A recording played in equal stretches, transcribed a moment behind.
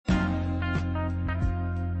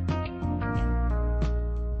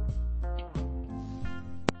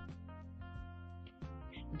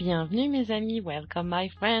Bienvenue mes amis, welcome my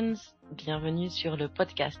friends. Bienvenue sur le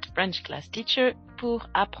podcast French Class Teacher pour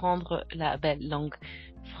apprendre la belle langue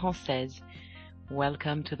française.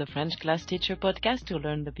 Welcome to the French Class Teacher podcast to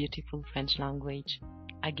learn the beautiful French language.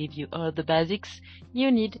 I give you all the basics you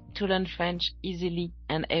need to learn French easily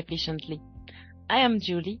and efficiently. I am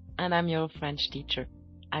Julie and I'm your French teacher.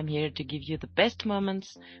 I'm here to give you the best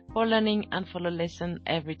moments for learning and for the lesson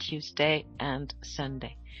every Tuesday and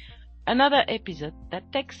Sunday. Another episode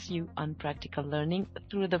that takes you on practical learning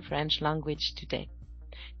through the French language today.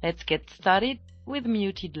 Let's get started with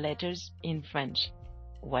muted letters in French.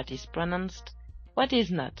 What is pronounced? What is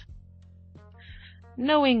not?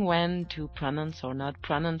 Knowing when to pronounce or not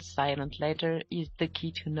pronounce silent letter is the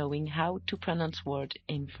key to knowing how to pronounce word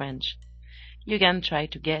in French. You can try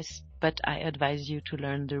to guess, but I advise you to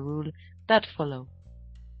learn the rule that follow.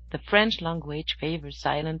 The French language favors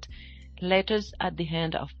silent letters at the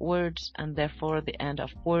end of words, and therefore the end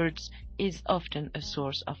of words is often a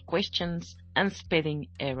source of questions and spelling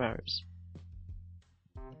errors.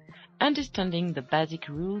 Understanding the basic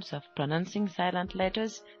rules of pronouncing silent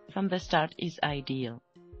letters from the start is ideal.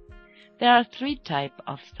 There are three types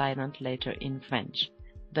of silent letter in French: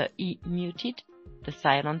 the E muted, the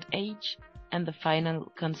silent H, and the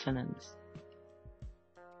final consonants.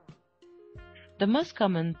 The most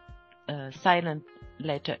common silent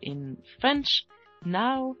letter in French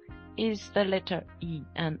now is the letter E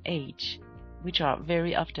and H, which are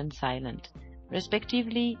very often silent,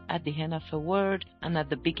 respectively at the end of a word and at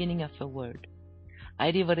the beginning of a word. I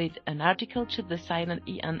devoted an article to the silent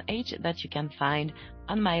E and H that you can find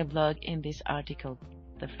on my blog in this article,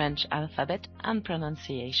 The French Alphabet and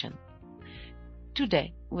Pronunciation.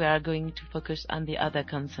 Today, we are going to focus on the other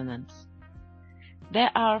consonants.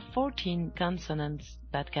 There are 14 consonants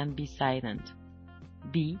that can be silent: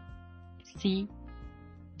 B, C,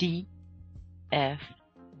 D, F,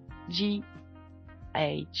 G,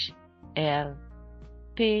 H, L,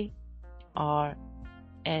 P, R,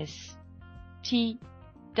 S, T,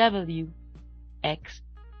 W, X,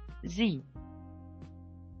 Z.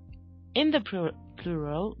 In the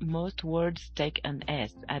plural, most words take an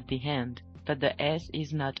S at the end, but the S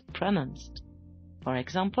is not pronounced. For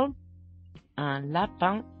example, un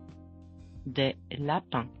lapin, des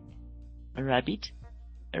lapins, a rabbit,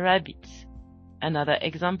 rabbits. Another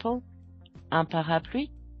example, un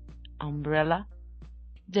parapluie, umbrella,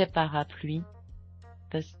 des parapluies.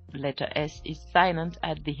 The letter S is silent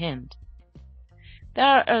at the end. There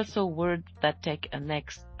are also words that take an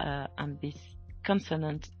X and this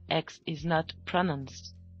consonant X is not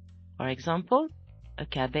pronounced. For example, a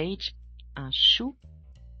cabbage, un chou,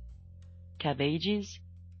 cabbages,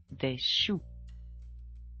 des choux.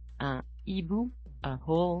 Un hibou, a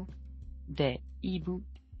hole, des hibou,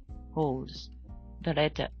 holes. The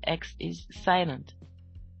letter X is silent.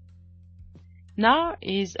 Now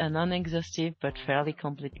is a non-exhaustive but fairly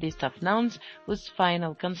complete list of nouns whose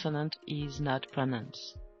final consonant is not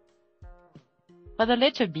pronounced. For the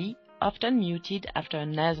letter B, often muted after a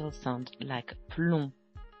nasal sound like plomb,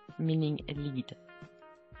 meaning lead.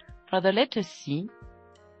 For the letter C,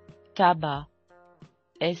 tabac,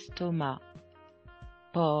 estomac,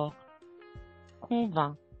 porc,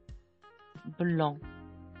 convint, blanc,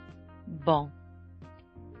 banc.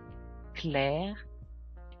 Clair,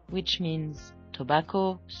 which means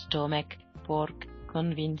tobacco, stomach, pork,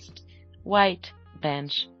 convinced, white,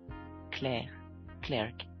 bench, clair,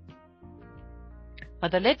 clerk. For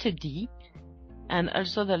the letter D and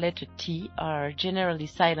also the letter T are generally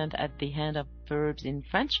silent at the end of verbs in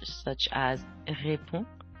French, such as répond,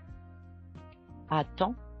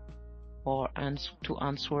 attend, or to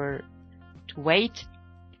answer, to wait,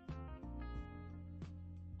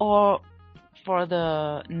 or for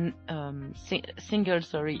the single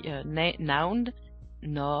noun,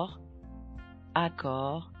 nord,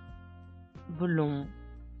 accord, blond,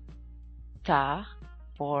 tard,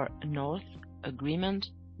 for north,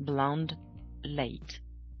 agreement, blonde, late.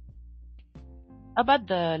 About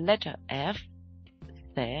the letter F,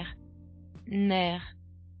 serre, nerf,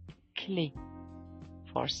 clé,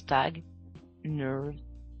 for stag, nerve,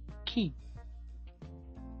 key.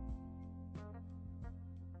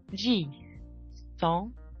 G,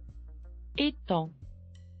 sang, étang,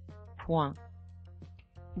 point,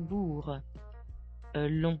 bourre,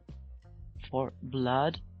 long, for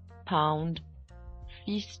blood, pound,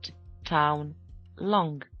 feast, town,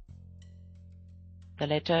 long. The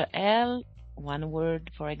letter L, one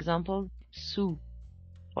word, for example, sous,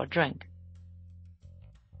 for drink.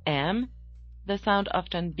 M, the sound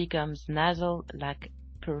often becomes nasal like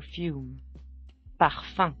perfume,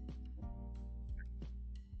 parfum.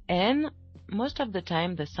 N, most of the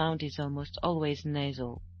time the sound is almost always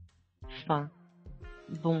nasal, fin,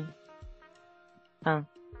 bon, fin,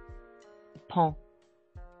 pont,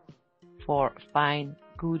 for fine,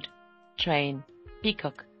 good, train,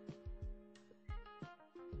 peacock.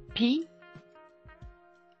 Pie,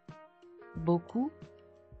 beaucoup,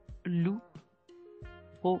 loup,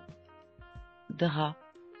 peau, drap,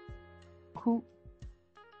 coup,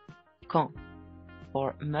 quand,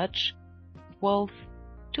 for much, wolf,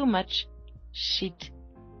 too much, shit,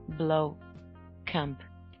 blow, camp.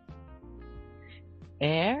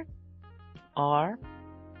 Air, or,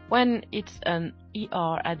 when it's an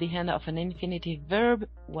er at the end of an infinitive verb,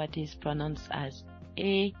 what is pronounced as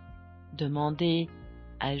et, demander,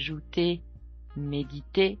 ajouter,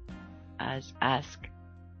 méditer, as ask,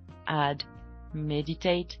 add,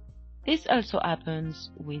 meditate. This also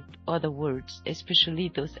happens with other words,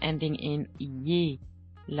 especially those ending in ier,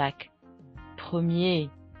 like premier,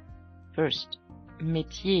 first,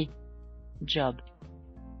 métier, job,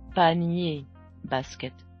 panier,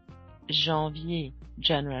 basket, janvier,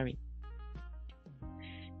 January.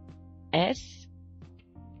 S,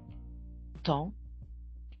 temps,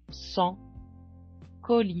 sans,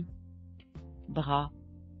 colis, bras,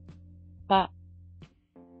 pas,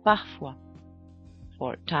 parfois,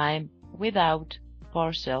 for time, without,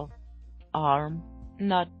 parcel, arm,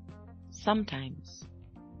 not, sometimes.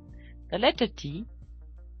 The letter T,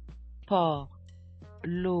 port,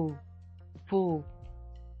 l'eau, peau,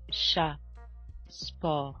 chat,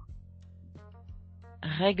 sport,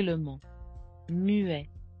 règlement, muet,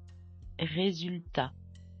 résultat,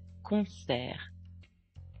 concert,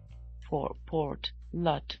 for port,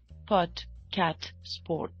 lot, pot, cat,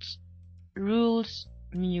 sports, rules,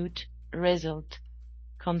 mute, result,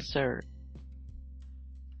 concert.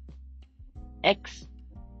 X,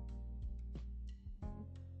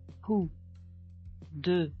 who,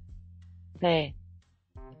 deux, paix,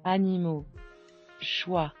 animaux,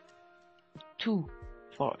 choix, two,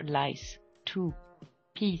 for lice, two,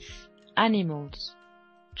 peace, animals,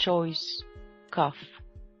 choice, cough.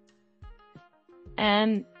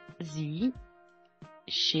 And Z,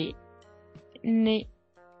 chez, né,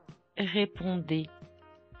 répondez,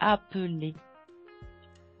 appelez,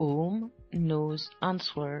 home, nose,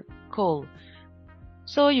 answer, call.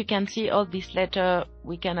 So you can see all these letters,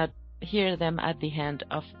 we cannot hear them at the end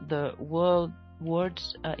of the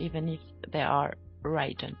words, even if they are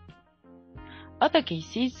written. Other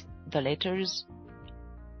cases, the letters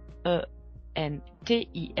E and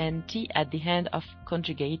T-E-N-T at the end of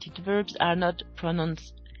conjugated verbs are not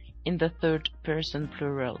pronounced in the third person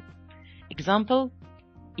plural. Example,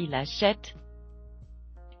 il achète,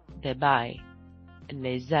 they buy,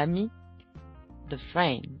 les amis, the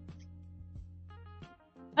friends.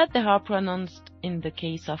 But they are pronounced in the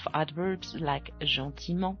case of adverbs like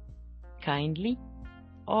gentiment, kindly,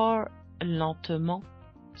 or lentement,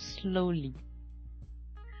 slowly.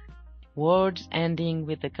 Words ending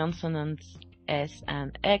with the consonants S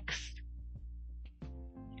and X.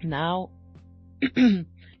 Now,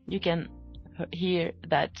 you can hear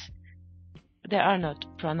that they are not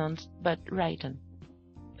pronounced but written.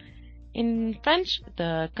 In French,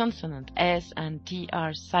 the consonant S and T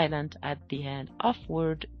are silent at the end of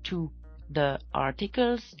word to the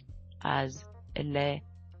articles as les,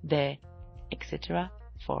 des, etc.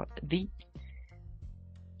 for the.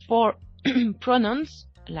 For pronouns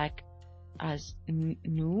like as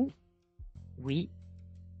nous, we,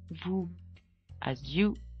 vous, as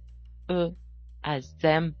you, eux, as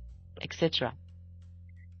them, etc.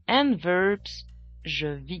 And verbs,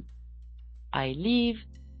 je vis, I live,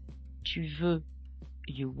 tu veux,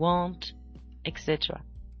 you want, etc.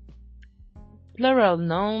 Plural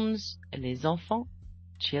nouns, les enfants,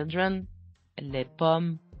 children, les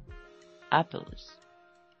pommes, apples.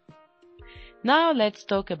 Now let's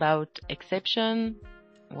talk about exception.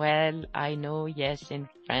 Well, I know, yes, in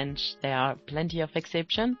French there are plenty of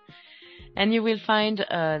exceptions, and you will find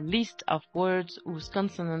a list of words whose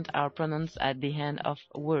consonants are pronounced at the end of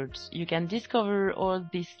words. You can discover all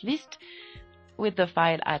this list with the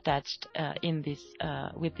file attached with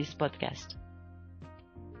this podcast.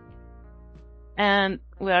 And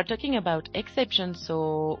we are talking about exceptions,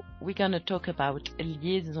 so we're going to talk about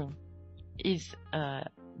liaison. Is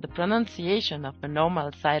the pronunciation of a normal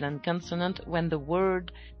silent consonant when the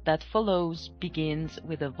word that follows begins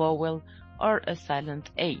with a vowel or a silent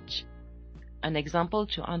H. An example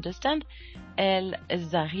to understand, elles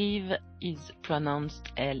arrivent is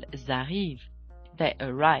pronounced elles arrivent, they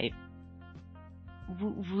arrive.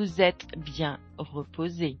 Vous êtes bien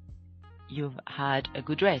reposé, you've had a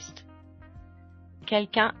good rest.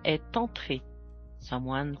 Quelqu'un est entré,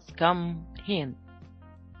 someone's come in.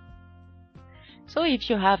 So if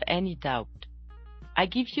you have any doubt, I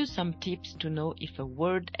give you some tips to know if a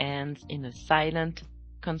word ends in a silent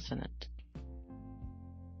consonant.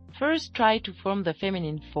 First, try to form the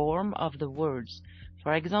feminine form of the words.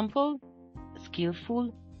 For example,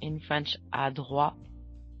 skillful, in French, adroit.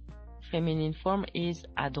 Feminine form is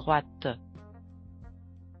adroite.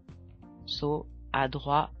 So,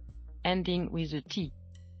 adroit, ending with a T.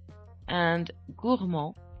 And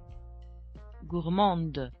gourmand,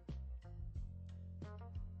 gourmande.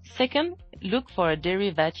 Second, look for a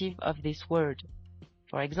derivative of this word.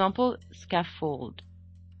 For example, scaffold,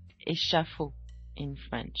 échafaud in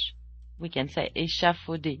French. We can say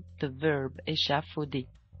échafauder, the verb échafauder.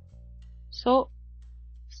 So,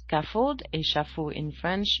 scaffold, échafaud in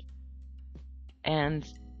French,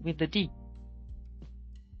 ends with the D.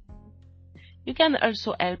 You can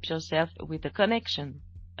also help yourself with a connection,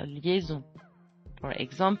 a liaison. For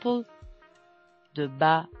example, de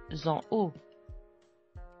bas en haut,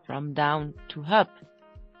 from down to up,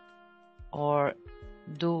 or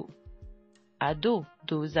dos à dos,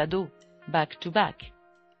 dos à dos, back to back.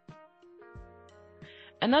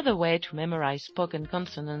 Another way to memorize spoken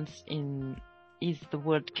consonants is the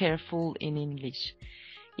word careful in English.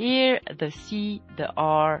 Here, the C, the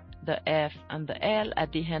R, the F, and the L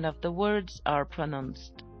at the end of the words are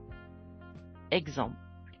pronounced.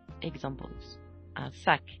 Examples. Un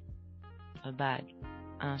sac, a bag.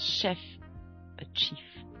 Un chef, a chief.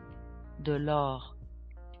 De l'or,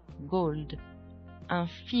 gold. Un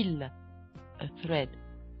fil, a thread.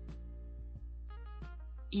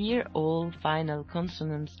 Here, all final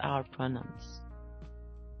consonants are pronounced.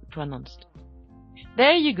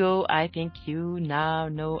 There you go. I think you now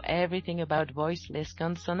know everything about voiceless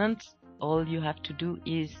consonants. All you have to do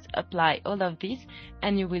is apply all of this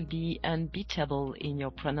and you will be unbeatable in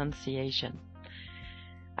your pronunciation.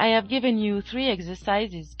 I have given you 3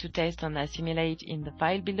 exercises to test and assimilate in the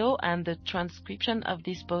file below and the transcription of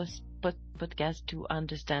this podcast to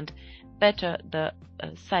understand better the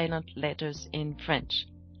silent letters in French.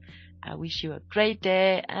 I wish you a great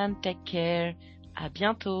day and take care. À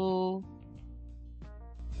bientôt!